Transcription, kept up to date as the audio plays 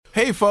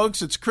Hey,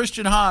 folks, it's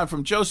Christian Hahn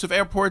from Joseph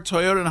Airport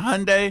Toyota and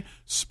Hyundai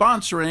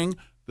sponsoring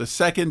the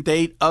Second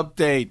Date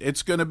Update.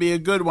 It's going to be a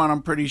good one,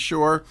 I'm pretty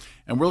sure.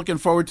 And we're looking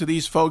forward to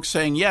these folks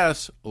saying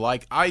yes,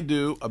 like I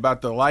do,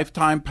 about the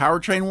lifetime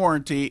powertrain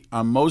warranty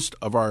on most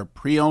of our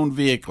pre-owned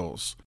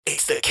vehicles.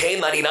 It's the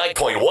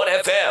K99.1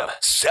 FM,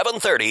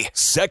 730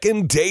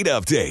 Second Date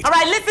Update. All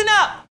right, listen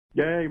up.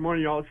 Yeah, good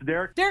morning, y'all. It's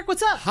Derek. Derek,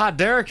 what's up? Hi,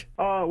 Derek.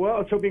 Well, I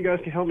was hoping you guys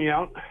can help me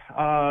out.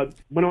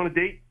 Went on a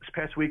date this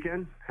past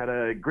weekend. Had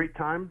a great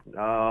time.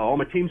 All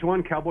my teams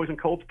won. Cowboys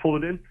and Colts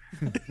pulled it in.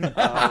 She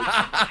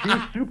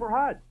was super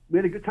hot. We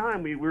had a good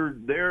time. We were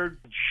there.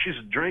 She's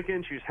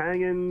drinking. She was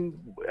hanging.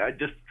 I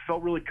just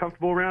felt really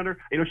comfortable around her.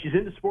 You know, she's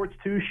into sports,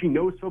 too. She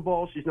knows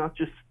football. She's not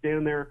just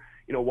standing there,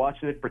 you know,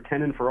 watching it,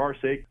 pretending for our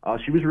sake.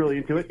 She was really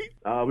into it.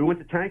 We went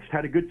to Tanks,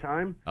 had a good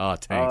time. Oh,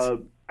 Tanks.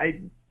 I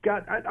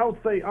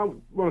want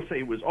to say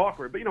it was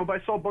awkward, but, you know,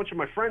 I saw a bunch of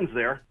my friends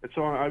there. And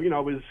so, I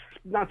was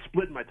not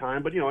splitting my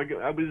time, but, you know,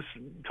 I was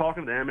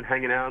talking to them and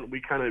hanging out. And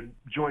we kind of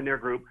joined their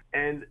group.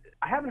 And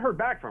I haven't heard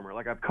back from her.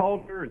 Like, I've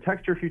called her and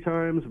texted her a few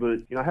times, but,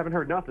 you know, I haven't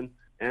heard nothing.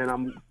 And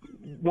I'm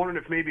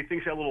wondering if maybe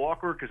things got a little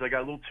awkward because I got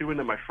a little too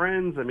into my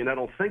friends. I mean, I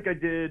don't think I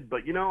did,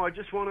 but, you know, I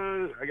just want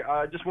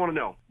to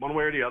know one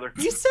way or the other.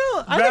 You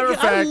still,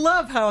 I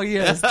love how he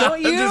is,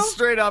 don't you? Just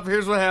straight up,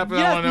 here's what happened.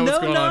 Yeah, I want to know what's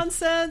going no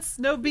nonsense,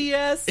 no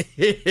BS.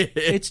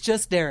 It's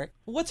just Derek.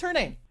 What's her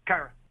name?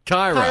 Kyra.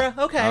 Kyra.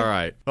 Okay. All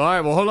right,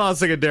 well, hold on a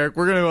second, Derek.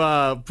 We're going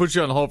to put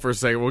you on hold for a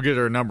second. We'll get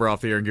her number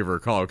off the air and give her a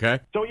call,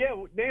 okay? So, yeah,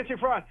 Nancy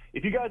Fry,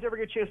 if you guys ever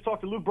get a chance to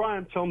talk to Luke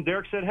Bryan, tell him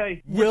Derek said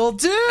hey. Will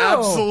do.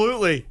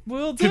 Absolutely.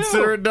 Will do.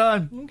 Consider it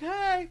done.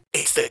 Okay.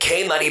 It's the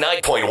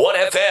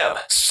K99.1 FM,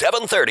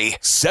 730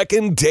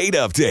 Second Date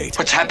Update.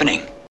 What's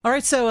happening? All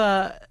right,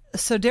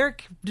 so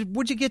Derek, did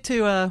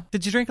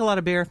you drink a lot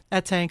of beer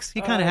at Tanks?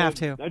 You kind of have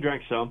to. I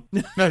drank some.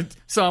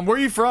 Son, where are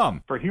you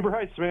from? For Huber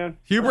Heights, man.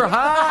 Huber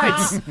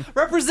Heights.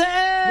 Represent.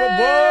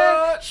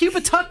 What?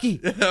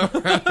 Hubatucky.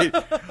 All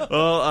right.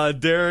 Well,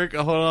 Derek,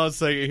 hold on a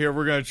second here.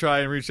 We're going to try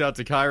and reach out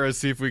to Kyra,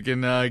 see if we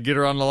can get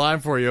her on the line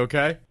for you,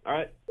 okay? All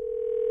right.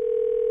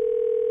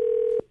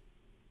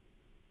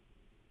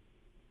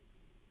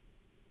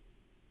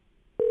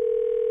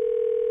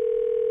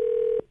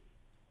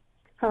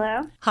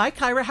 Hello? Hi,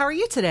 Kyra. How are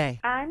you today?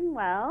 I'm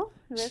well.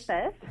 Who is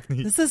this?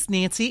 This is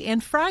Nancy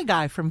and Fry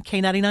Guy from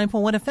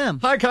K99.1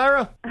 FM. Hi,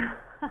 Kyra.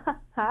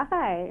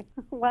 Hi.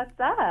 What's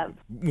up?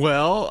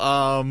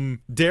 Well,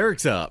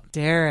 Derek's up.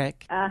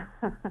 Derek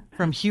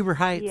from Huber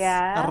Heights.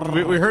 Yeah.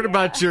 We heard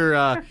about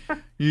your,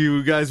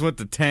 you guys went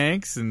to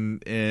Tanks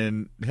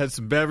and had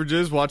some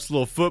beverages, watched a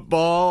little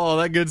football, all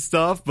that good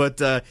stuff.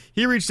 But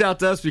he reached out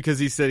to us because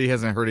he said he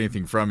hasn't heard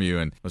anything from you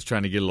and was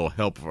trying to get a little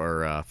help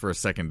for a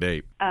second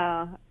date.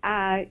 Oh,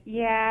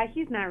 yeah,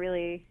 he's not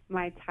really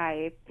my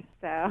type,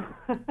 so.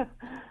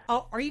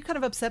 Oh, are you kind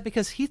of upset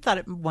because he thought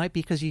it might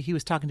be because he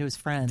was talking to his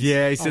friends?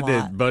 Yeah, he said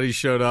that buddy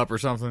showed up or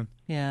something.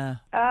 Yeah.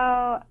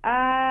 Oh,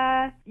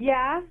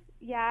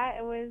 yeah,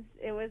 it was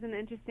an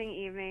interesting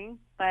evening,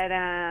 but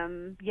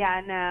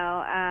yeah, no,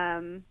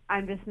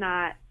 I'm just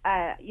not,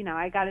 you know,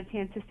 I got a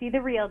chance to see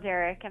the real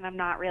Derek, and I'm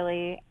not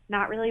really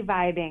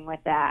vibing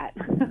with that.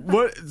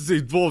 What?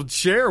 Well,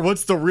 share.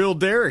 What's the real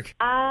Derek?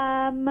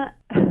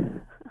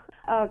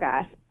 Oh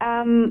gosh.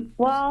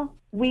 Well,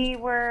 we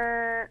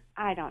were,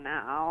 I don't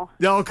know.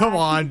 No, come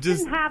on.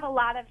 Just didn't have a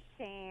lot of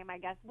shame, I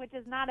guess, which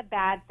is not a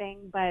bad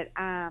thing, but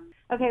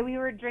okay, we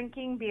were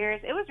drinking beers.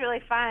 It was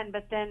really fun,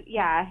 but then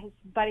yeah, his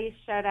buddies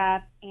showed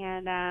up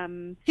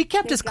and he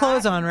kept his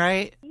clothes on,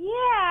 right?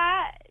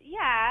 Yeah,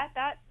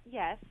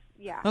 yes.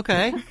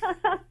 Okay.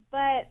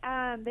 But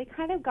they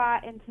kind of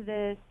got into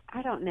this,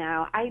 I don't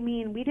know. I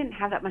mean, we didn't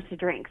have that much to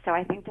drink, so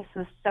I think this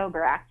was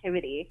sober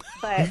activity.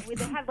 But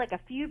they had like a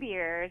few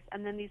beers,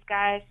 and then these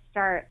guys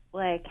start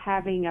like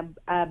having a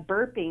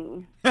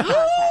burping contest.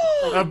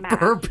 Like a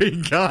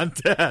burping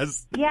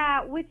contest.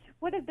 Yeah, which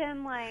would have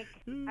been like,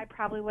 I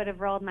probably would have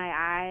rolled my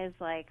eyes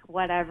like,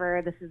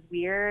 whatever, this is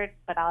weird,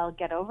 but I'll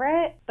get over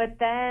it. But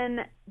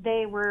then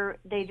they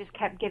just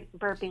kept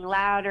burping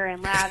louder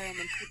and louder, and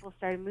then people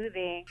started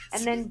moving.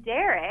 And then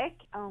Derek,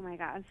 oh my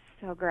God, it's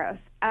so gross.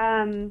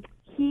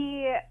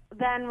 He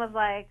then was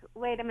like,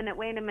 wait a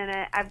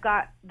minute, I've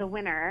got the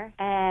winner,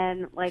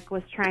 and like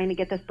was trying to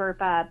get this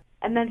burp up.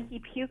 And then he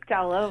puked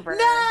all over.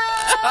 No!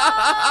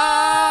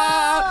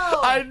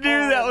 I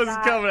knew that was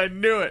coming. I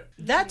knew it.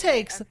 That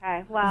takes...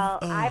 Okay, well,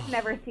 I've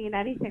never seen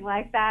anything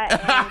like that.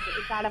 And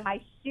it got in my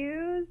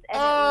shoes, and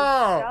it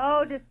was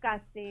so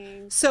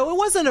disgusting. So it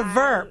wasn't a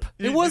verp.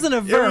 It wasn't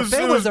a verp.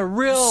 It was a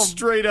real...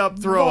 straight up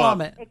throw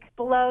vomit. up.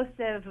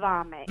 Explosive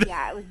vomit.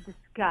 Yeah, it was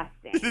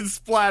disgusting. It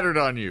splattered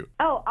on you.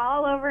 Oh,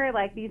 all over,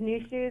 like, these new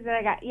shoes that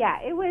I got. Yeah,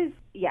 it was...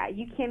 Yeah,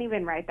 you can't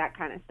even write that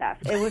kind of stuff.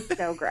 It was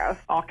so gross.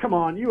 Oh, come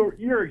on.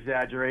 You're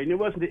exaggerating. It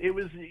wasn't. It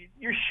was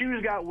your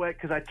shoes got wet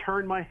because I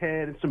turned my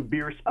head and some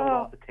beer spilled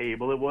off the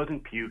table. It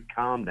wasn't puke.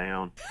 Calm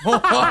down.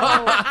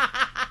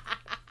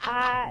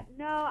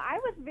 No, I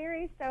was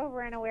very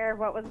sober and aware of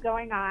what was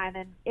going on,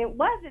 and it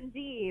was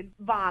indeed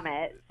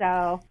vomit.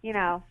 So, you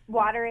know,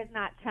 water is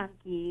not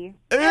chunky.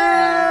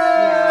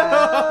 Yeah.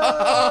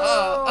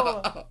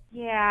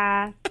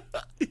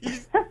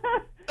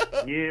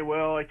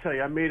 tell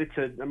you, I made it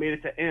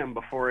to M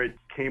before it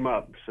came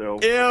up. So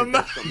M.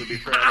 that's something to be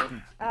proud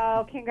of.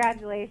 Oh,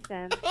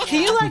 congratulations.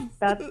 Can you, like-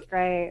 That's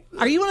great.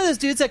 Are you one of those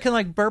dudes that can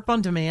like burp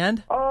on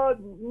demand?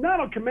 Not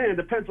on command.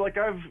 Depends. Like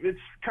it's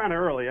kind of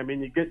early. I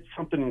mean, you get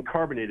something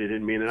carbonated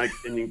in me, and it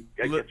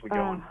gets me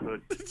going.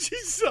 But,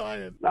 She's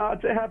sighing. no,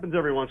 it happens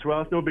every once in a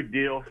while. It's no big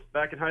deal.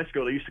 Back in high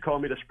school, they used to call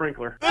me the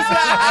sprinkler.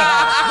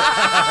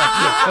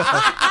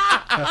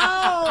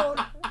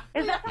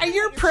 Are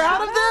you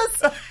proud of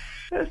this?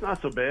 It's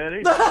not so bad.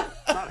 It's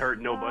not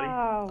hurting nobody.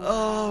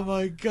 Oh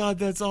my God,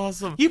 that's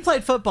awesome. You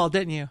played football,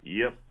 didn't you?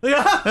 Yep.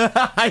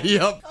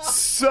 Yep.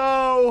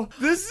 So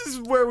this is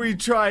where we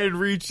try and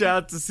reach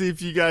out to see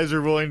if you guys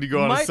are willing to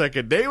go on a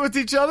second date with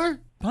each other.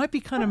 Might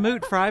be kind of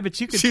moot, Fry, but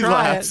you could She try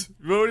laughs.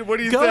 it. What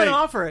do you Go think? and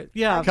offer it.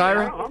 Yeah.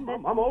 Kyra?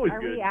 I'm always Are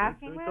good. we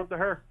asking It's this? up to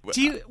her.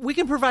 We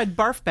can provide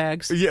barf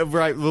bags. Yeah,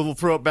 right. Little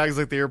throw up bags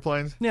like the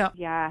airplanes. Yeah.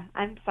 Yeah,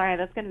 I'm sorry.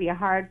 That's going to be a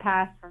hard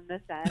pass from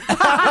this end.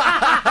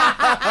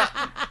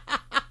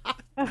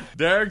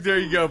 Derek, there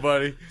you go,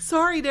 buddy.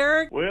 Sorry,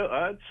 Derek. Well,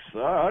 that's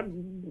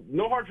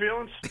no hard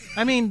feelings.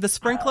 I mean, the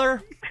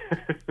sprinkler.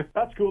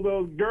 That's cool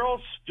though.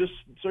 Girls, just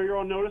so you're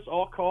on notice,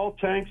 I'll call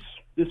Tanks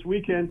this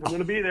weekend. I'm going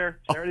to be there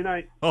Saturday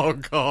night. Oh,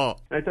 God.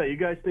 I tell you, you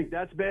guys think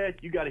that's bad?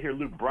 You got to hear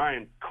Luke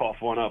Bryan cough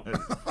one up.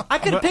 I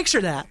could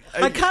picture that.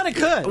 I kind of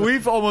could.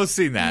 We've almost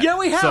seen that. Yeah,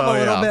 we have a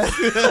little bit.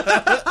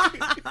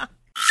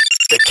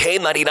 The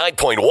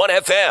K99.1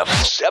 FM,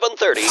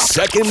 730.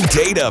 Second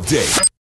date update.